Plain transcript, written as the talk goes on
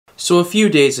So a few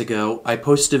days ago, I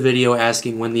posted a video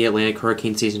asking when the Atlantic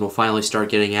hurricane season will finally start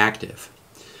getting active.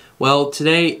 Well,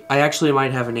 today, I actually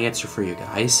might have an answer for you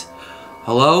guys.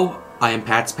 Hello, I am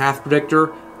Pat's Path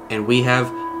Predictor, and we have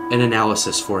an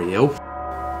analysis for you.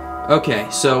 Okay,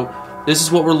 so this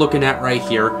is what we're looking at right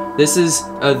here. This is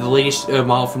the latest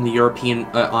model from the European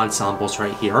ensembles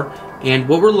right here. And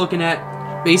what we're looking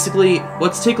at, basically,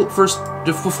 let's take a first,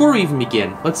 before we even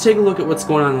begin, let's take a look at what's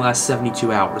going on in the last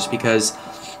 72 hours, because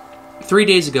 3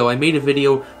 days ago, I made a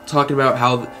video talking about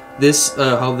how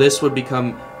this would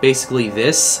become basically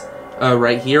this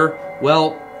right here.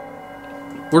 Well,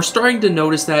 we're starting to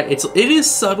notice that it is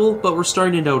subtle, but we're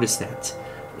starting to notice that.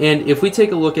 And if we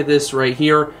take a look at this right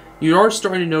here, you are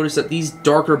starting to notice that these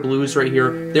darker blues right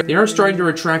here, they are starting to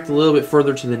retract a little bit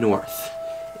further to the north.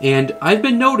 And I've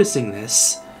been noticing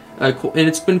this, and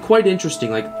it's been quite interesting.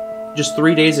 Like just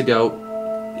 3 days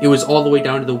ago, it was all the way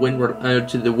down to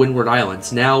the Windward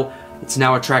Islands. Now it's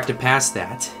now attracted past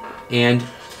that, and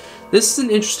this is an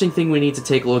interesting thing we need to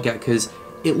take a look at, because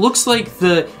it looks like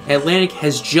the Atlantic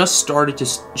has just started to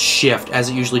shift, as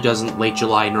it usually does in late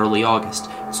July and early August.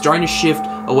 It's starting to shift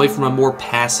away from a more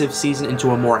passive season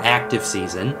into a more active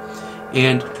season,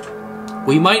 and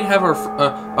we might have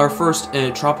our first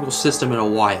tropical system in a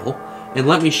while. And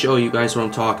let me show you guys what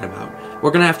I'm talking about. We're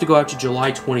going to have to go out to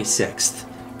July 26th,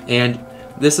 and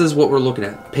this is what we're looking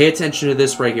at. Pay attention to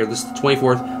this right here. This is the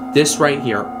 24th. This right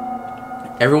here.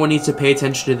 Everyone needs to pay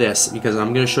attention to this, because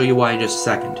I'm going to show you why in just a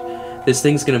second. This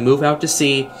thing's going to move out to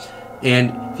sea,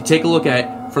 and if you take a look at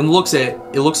it, from the looks at it,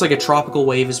 it looks like a tropical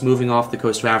wave is moving off the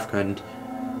coast of Africa, and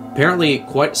apparently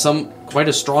quite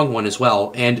a strong one as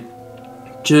well. And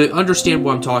to understand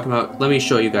what I'm talking about, let me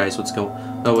show you guys what's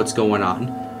going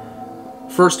on.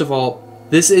 First of all,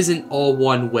 this isn't all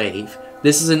one wave.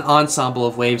 This is an ensemble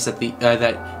of waves that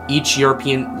that each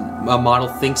European model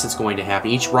thinks it's going to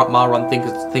happen. Each model run thinks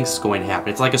it's going to happen.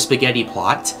 It's like a spaghetti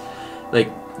plot.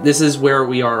 Like, this is where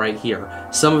we are right here.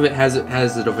 Some of it has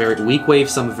a very weak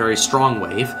wave, some a very strong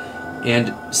wave,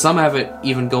 and some have it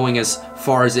even going as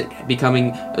far as it becoming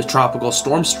a tropical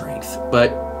storm strength.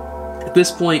 But at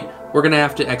this point, we're going to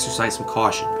have to exercise some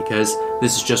caution, because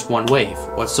this is just one wave.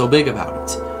 What's so big about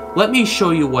it? Let me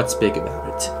show you what's big about it.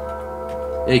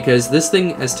 Because this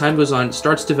thing, as time goes on,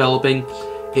 starts developing.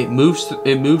 It moves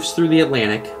through the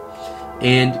Atlantic,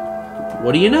 and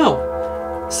what do you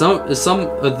know? Some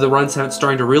of the runs have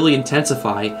starting to really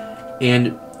intensify,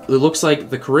 and it looks like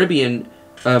the Caribbean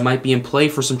might be in play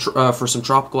for some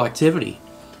tropical activity.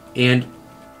 And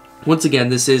once again,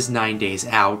 this is 9 days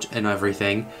out and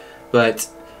everything, but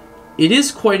it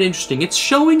is quite interesting. It's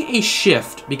showing a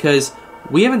shift, because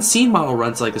we haven't seen model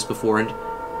runs like this before, and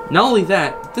not only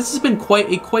that, this has been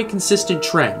quite consistent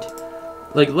trend.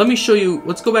 Like, let me show you.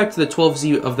 Let's go back to the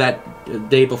 12Z of that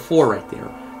day before right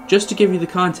there, just to give you the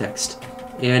context.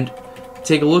 And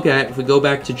take a look at, if we go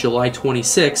back to July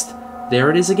 26th, there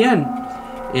it is again.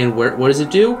 And what does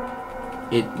it do?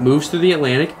 It moves through the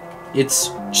Atlantic. It's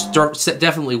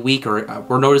definitely weaker.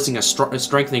 We're noticing a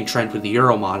strengthening trend with the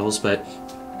Euro models, but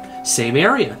same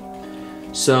area.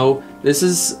 So this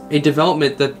is a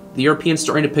development that the Europeans are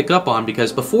starting to pick up on,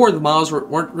 because before the models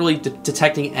weren't really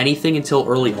detecting anything until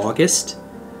early August.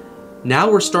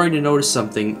 Now we're starting to notice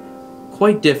something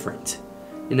quite different.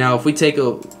 And now if we take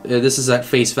this is at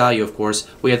face value, of course,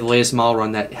 we have the latest model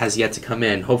run that has yet to come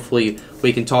in. Hopefully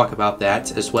we can talk about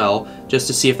that as well, just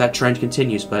to see if that trend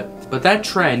continues. But that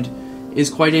trend is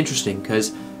quite interesting,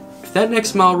 because if that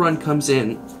next model run comes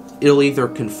in, it'll either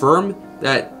confirm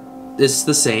that this is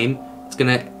the same, it's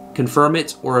going to confirm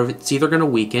it, or it's either going to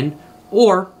weaken,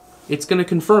 or it's going to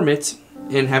confirm it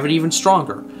and have it even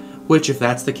stronger. Which, if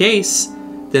that's the case,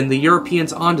 then the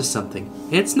European's onto something.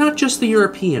 And it's not just the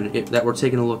European that we're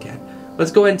taking a look at.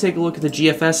 Let's go ahead and take a look at the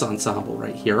GFS ensemble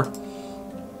right here.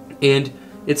 And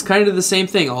it's kind of the same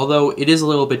thing, although it is a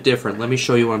little bit different. Let me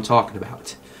show you what I'm talking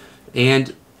about.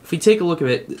 And if we take a look at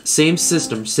it, same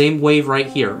system, same wave right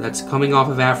here. That's coming off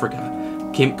of Africa.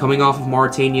 Coming off of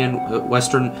Mauritania and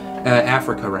Western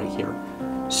Africa right here.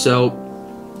 So,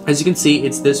 as you can see,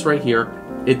 it's this right here.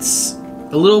 It's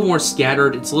a little more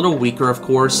scattered. It's a little weaker, of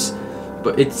course.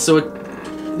 But the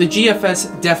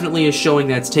GFS definitely is showing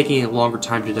that it's taking a longer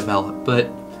time to develop.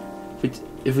 But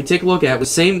if we take a look at it, the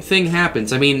same thing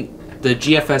happens. I mean, the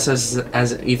GFS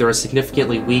has either a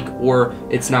significantly weak, or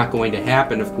it's not going to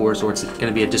happen, of course, or it's going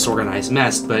to be a disorganized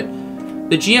mess. But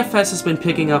the GFS has been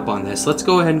picking up on this. Let's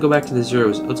go ahead and go back to the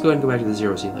zeros. Let's go ahead and go back to the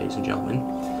 0Z, ladies and gentlemen.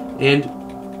 And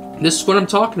this is what I'm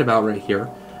talking about right here.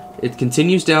 It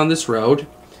continues down this road,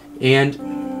 and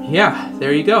yeah,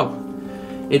 there you go.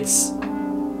 It's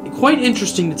quite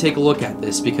interesting to take a look at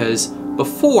this, because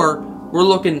before we're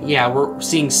looking, yeah, we're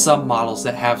seeing some models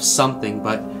that have something,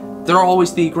 but they're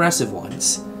always the aggressive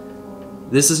ones.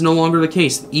 This is no longer the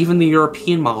case. Even the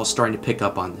European model is starting to pick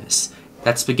up on this.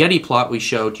 That spaghetti plot we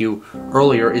showed you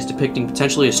earlier is depicting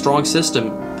potentially a strong system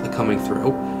coming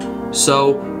through.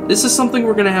 So this is something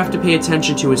we're going to have to pay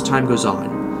attention to as time goes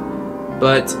on.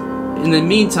 But in the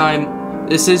meantime,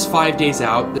 this is 5 days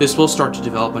out. This will start to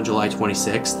develop on July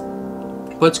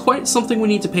 26th. But it's quite something we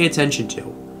need to pay attention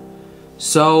to.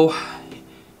 So,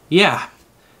 yeah,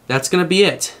 that's going to be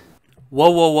it.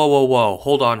 Whoa, whoa, whoa, whoa, whoa.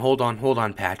 Hold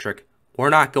on, Patrick. We're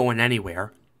not going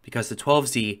anywhere, because the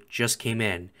 12Z just came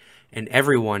in, and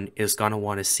everyone is gonna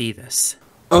want to see this.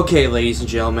 Okay, ladies and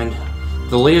gentlemen,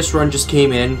 the latest run just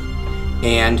came in,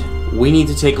 and we need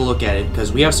to take a look at it,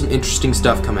 because we have some interesting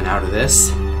stuff coming out of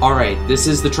this. Alright, this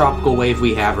is the tropical wave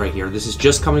we have right here. This is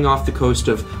just coming off the coast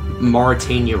of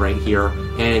Mauritania right here,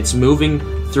 and it's moving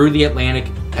through the Atlantic.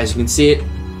 As you can see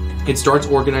it starts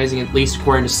organizing, at least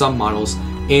according to some models,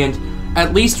 and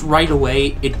at least right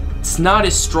away, it's not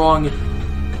as strong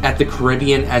at the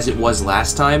Caribbean as it was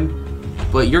last time,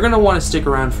 but you're going to want to stick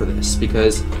around for this,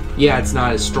 because, yeah, it's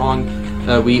not as strong.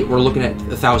 We're looking at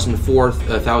 1,004,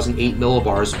 1,008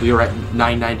 millibars. We were at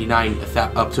 999,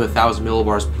 up to 1,000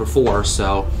 millibars before,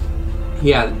 so,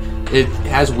 yeah, it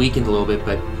has weakened a little bit,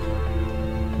 but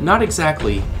not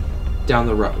exactly down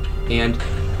the road. And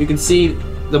you can see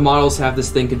the models have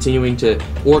this thing continuing to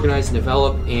organize and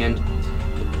develop, and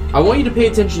I want you to pay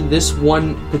attention to this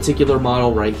one particular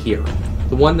model right here.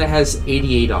 The one that has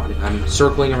 88 on it. I'm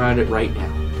circling around it right now.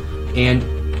 And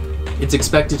it's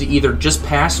expected to either just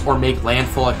pass or make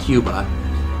landfall at Cuba.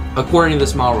 According to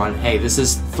this model run, hey, this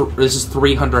is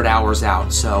 300 hours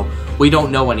out, so we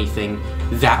don't know anything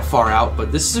that far out,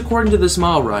 but this is according to this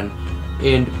model run.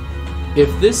 And if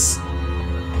this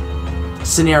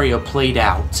scenario played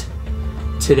out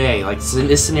today, like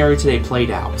this scenario today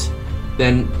played out,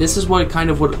 then this is what it kind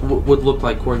of would look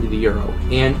like according to the Euro.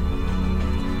 And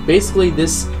basically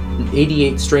this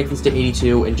 88 strengthens to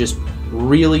 82 and just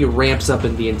really ramps up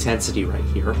in the intensity right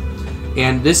here.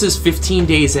 And this is 15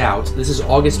 days out. This is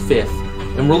August 5th.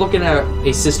 And we're looking at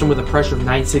a system with a pressure of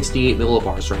 968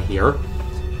 millibars right here.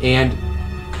 And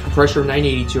a pressure of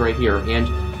 982 right here. And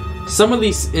some of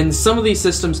these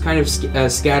systems kind of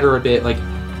scatter a bit. Like,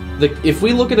 if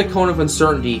we look at a cone of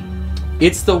uncertainty,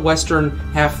 it's the western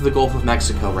half of the Gulf of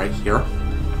Mexico right here.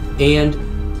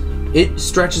 And it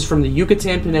stretches from the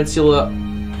Yucatan Peninsula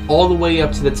all the way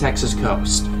up to the Texas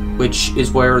coast, which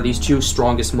is where these two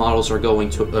strongest models are going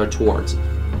towards.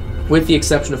 With the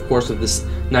exception, of course, of this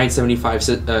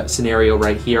 975 scenario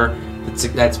right here, that's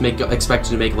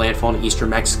expected to make landfall in eastern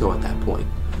Mexico at that point.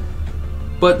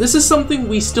 But this is something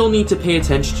we still need to pay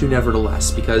attention to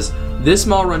nevertheless, because this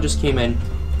model run just came in,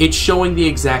 it's showing the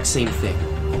exact same thing.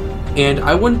 And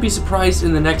I wouldn't be surprised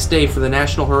in the next day for the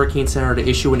National Hurricane Center to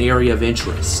issue an area of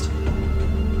interest.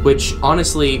 Which,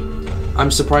 honestly, I'm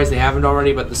surprised they haven't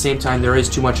already, but at the same time, there is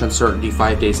too much uncertainty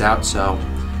 5 days out, so,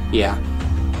 yeah.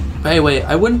 But anyway,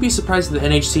 I wouldn't be surprised if the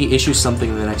NHC issues something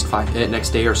in the next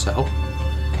day or so.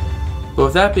 But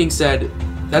with that being said,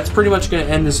 that's pretty much going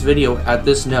to end this video at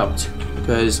this note,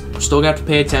 because we're still going to have to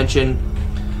pay attention.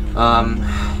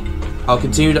 I'll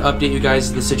continue to update you guys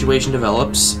as the situation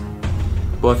develops.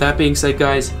 But with that being said,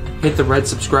 guys, hit the red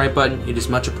subscribe button. It is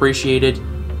much appreciated,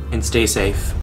 and stay safe.